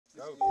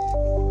We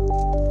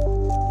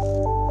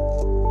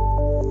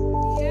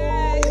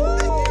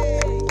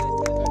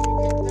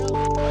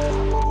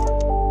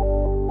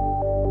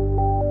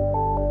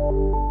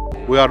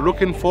are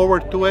looking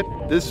forward to it.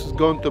 This is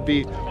going to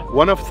be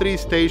one of 3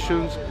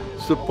 stations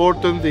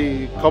supporting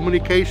the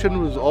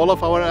communication with all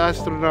of our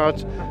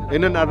astronauts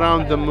in and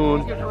around the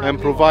moon and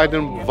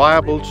providing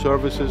viable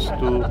services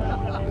to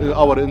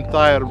our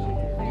entire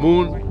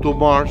Moon to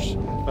Mars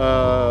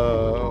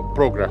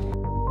program.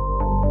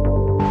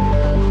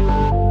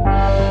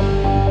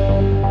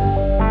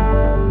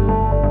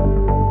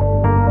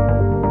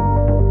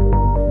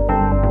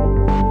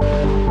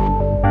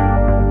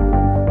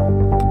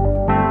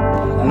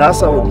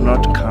 NASA would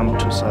not come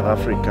to South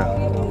Africa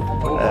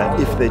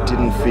if they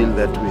didn't feel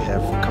that we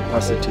have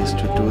capacities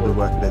to do the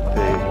work that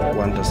they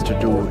want us to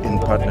do in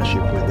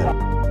partnership with them.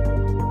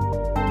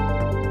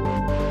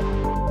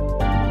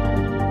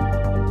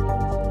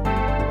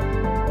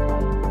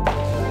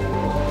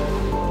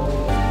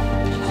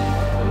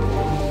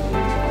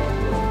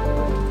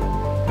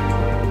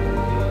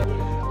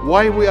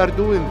 Why we are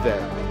doing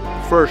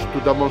that? First,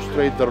 to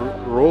demonstrate the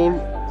role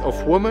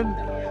of women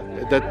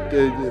that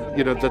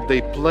that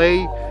they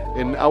play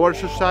in our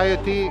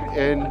society,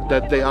 and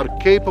that they are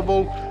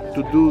capable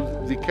to do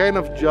the kind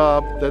of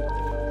job that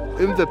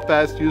in the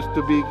past used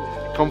to be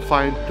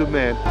confined to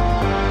men.